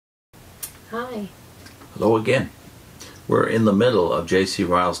Hi. Hello again. We're in the middle of J.C.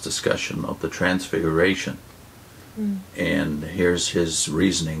 Ryle's discussion of the Transfiguration. And here's his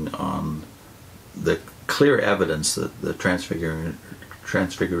reasoning on the clear evidence that the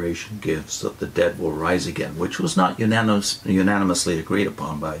Transfiguration gives that the dead will rise again, which was not unanimously agreed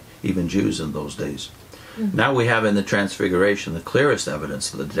upon by even Jews in those days. Now we have in the Transfiguration the clearest evidence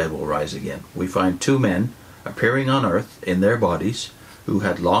that the dead will rise again. We find two men appearing on earth in their bodies who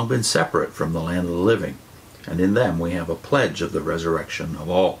had long been separate from the land of the living, and in them we have a pledge of the resurrection of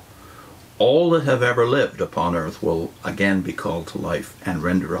all. All that have ever lived upon earth will again be called to life and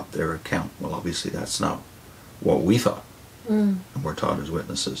render up their account. Well, obviously that's not what we thought, and we're taught as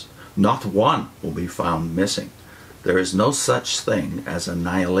witnesses. Not one will be found missing. There is no such thing as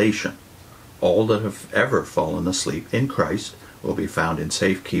annihilation. All that have ever fallen asleep in Christ will be found in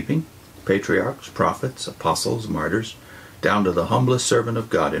safekeeping, patriarchs, prophets, apostles, martyrs, down to the humblest servant of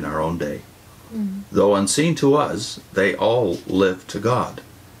God in our own day. Though unseen to us, they all live to God.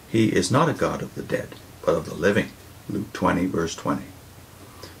 He is not a God of the dead, but of the living. Luke 20, verse 20.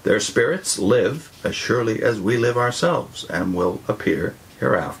 Their spirits live as surely as we live ourselves, and will appear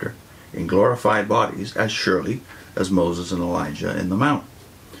hereafter in glorified bodies as surely as Moses and Elijah in the mount.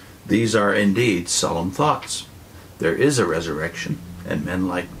 These are indeed solemn thoughts. There is a resurrection, and men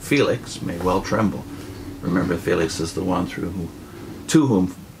like Felix may well tremble. Remember, Felix is the one to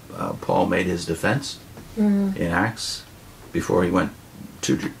whom Paul made his defense in Acts before he went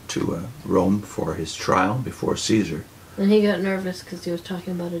to Rome for his trial before Caesar. And he got nervous because he was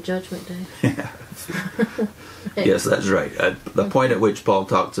talking about a judgment day. Yeah. Yes, that's right. At the point at which Paul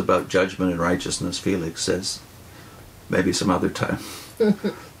talks about judgment and righteousness, Felix says, maybe some other time.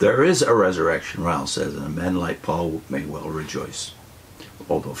 There is a resurrection, Ryle says, and men like Paul may well rejoice,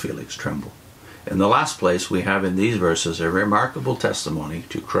 although Felix tremble. In the last place, we have in these verses a remarkable testimony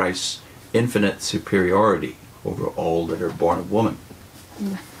to Christ's infinite superiority over all that are born of woman.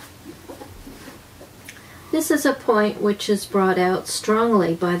 This is a point which is brought out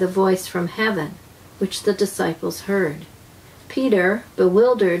strongly by the voice from heaven, which the disciples heard. Peter,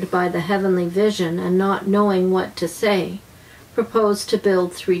 bewildered by the heavenly vision and not knowing what to say, proposed to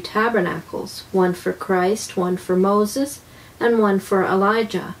build 3 tabernacles, one for Christ, one for Moses, and one for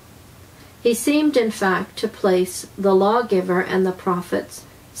Elijah. He seemed, in fact, to place the lawgiver and the prophets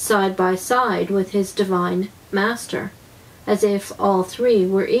side by side with his divine master, as if all 3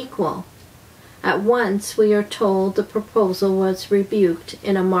 were equal. At once, we are told, the proposal was rebuked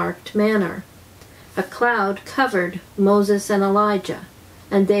in a marked manner. A cloud covered Moses and Elijah,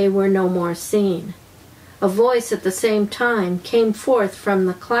 and they were no more seen. A voice at the same time came forth from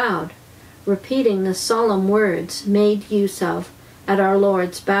the cloud, repeating the solemn words made use of at our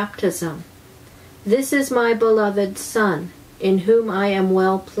Lord's baptism. This is my beloved Son, in whom I am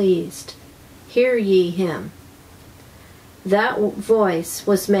well pleased. Hear ye him. That voice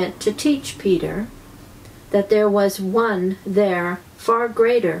was meant to teach Peter that there was one there far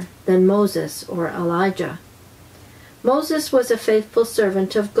greater than Moses or Elijah. Moses was a faithful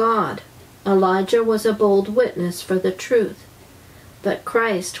servant of God. Elijah was a bold witness for the truth. But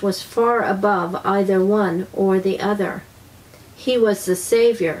Christ was far above either one or the other. He was the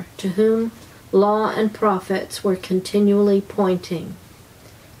Savior to whom law and prophets were continually pointing.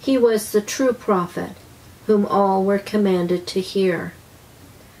 He was the true prophet, whom all were commanded to hear.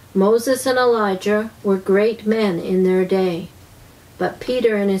 Moses and Elijah were great men in their day, but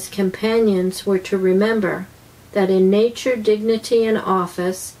Peter and his companions were to remember that in nature, dignity, and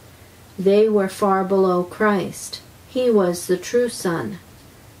office, they were far below Christ. He was the true sun.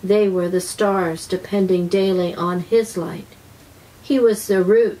 They were the stars depending daily on his light. He was the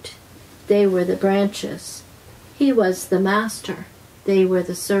root. They were the branches. He was the master. They were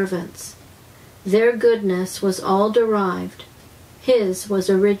the servants. Their goodness was all derived. His was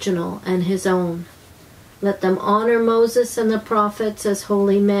original and his own. Let them honor Moses and the prophets as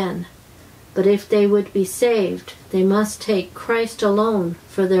holy men. But if they would be saved, they must take Christ alone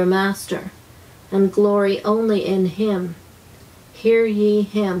for their master, and glory only in him. Hear ye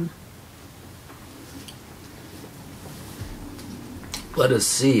him. Let us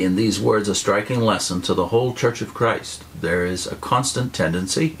see in these words a striking lesson to the whole Church of Christ. There is a constant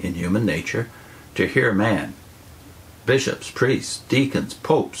tendency in human nature to hear man. Bishops, priests, deacons,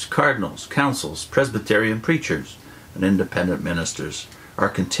 popes, cardinals, councils, Presbyterian preachers, and independent ministers are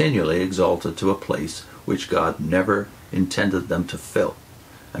continually exalted to a place which God never intended them to fill,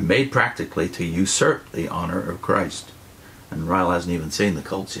 and made practically to usurp the honor of Christ. And Ryle hasn't even seen the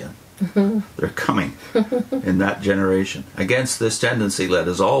cults yet. They're coming in that generation. Against this tendency, let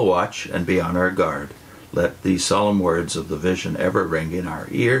us all watch and be on our guard. Let these solemn words of the vision ever ring in our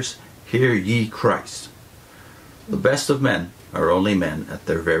ears. Hear ye Christ. The best of men are only men at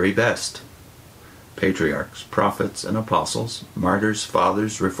their very best. Patriarchs, prophets, and apostles, martyrs,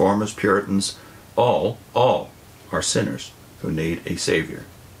 fathers, reformers, Puritans, all are sinners who need a Savior.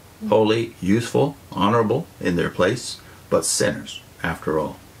 Holy, useful, honorable in their place, but sinners after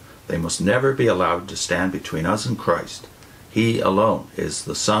all. They must never be allowed to stand between us and Christ. He alone is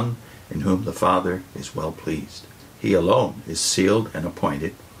the Son in whom the Father is well pleased. He alone is sealed and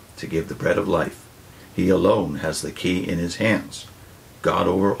appointed to give the bread of life. He alone has the key in his hands. God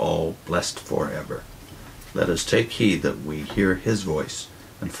over all, blessed forever. Let us take heed that we hear his voice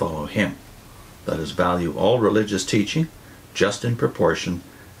and follow him. Let us value all religious teaching just in proportion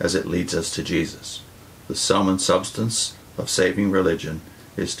as it leads us to Jesus. The sum and substance of saving religion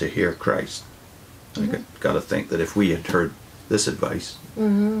is to hear Christ. I got to think that if we had heard this advice,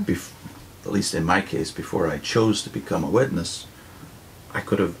 at least in my case, before I chose to become a witness, I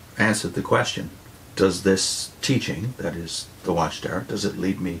could have answered the question, does this teaching, that is the Watchtower, does it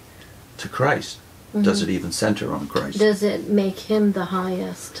lead me to Christ? Does it even center on Christ? Does it make him the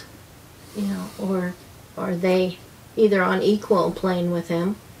highest? You know, or are they either on equal plane with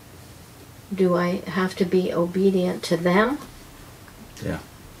him? Do I have to be obedient to them? Yeah.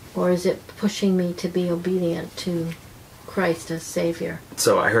 Or is it pushing me to be obedient to Christ as Savior?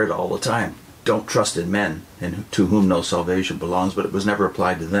 So I heard all the time, don't trust in men, and to whom no salvation belongs, but it was never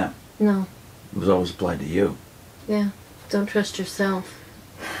applied to them. No. It was always applied to you. Yeah. Don't trust yourself.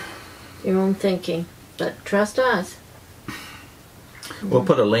 Your own thinking. But trust us. We'll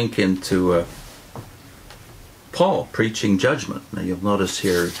put a link into Paul preaching judgment. Now you'll notice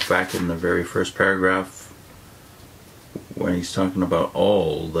here back in the very first paragraph when he's talking about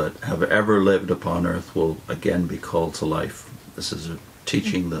all that have ever lived upon earth will again be called to life. This is a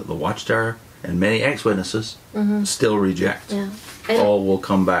teaching that the Watchtower and many ex-witnesses still reject. Yeah. All will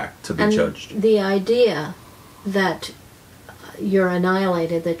come back to be and judged. The idea that you're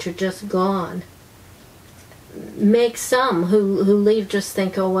annihilated, that you're just gone, makes some who leave just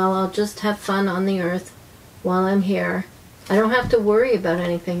think, oh, well, I'll just have fun on the earth while I'm here. I don't have to worry about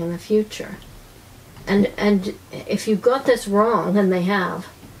anything in the future. And if you've got this wrong, and they have,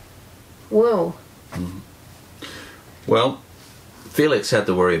 whoa. Well, Felix had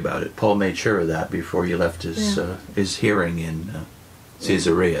to worry about it. Paul made sure of that before he left his hearing in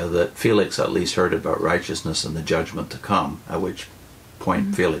Caesarea, that Felix at least heard about righteousness and the judgment to come, at which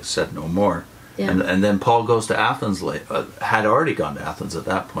point Felix said no more. Yeah. And then Paul goes to Athens, had already gone to Athens at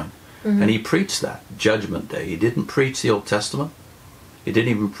that point, and he preached that Judgment Day. He didn't preach the Old Testament. He didn't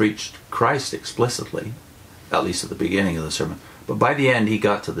even preach Christ explicitly, at least at the beginning of the sermon. But by the end, he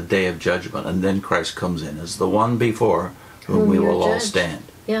got to the Day of Judgment, and then Christ comes in as the one before whom we will all stand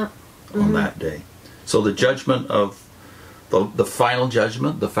on that day. So the judgment of the final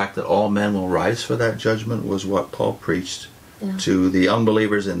judgment, the fact that all men will rise for that judgment, was what Paul preached to the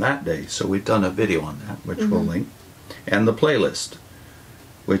unbelievers in that day. So we've done a video on that, which we'll link. And the playlist,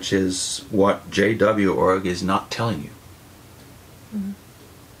 which is what JW.org is not telling you.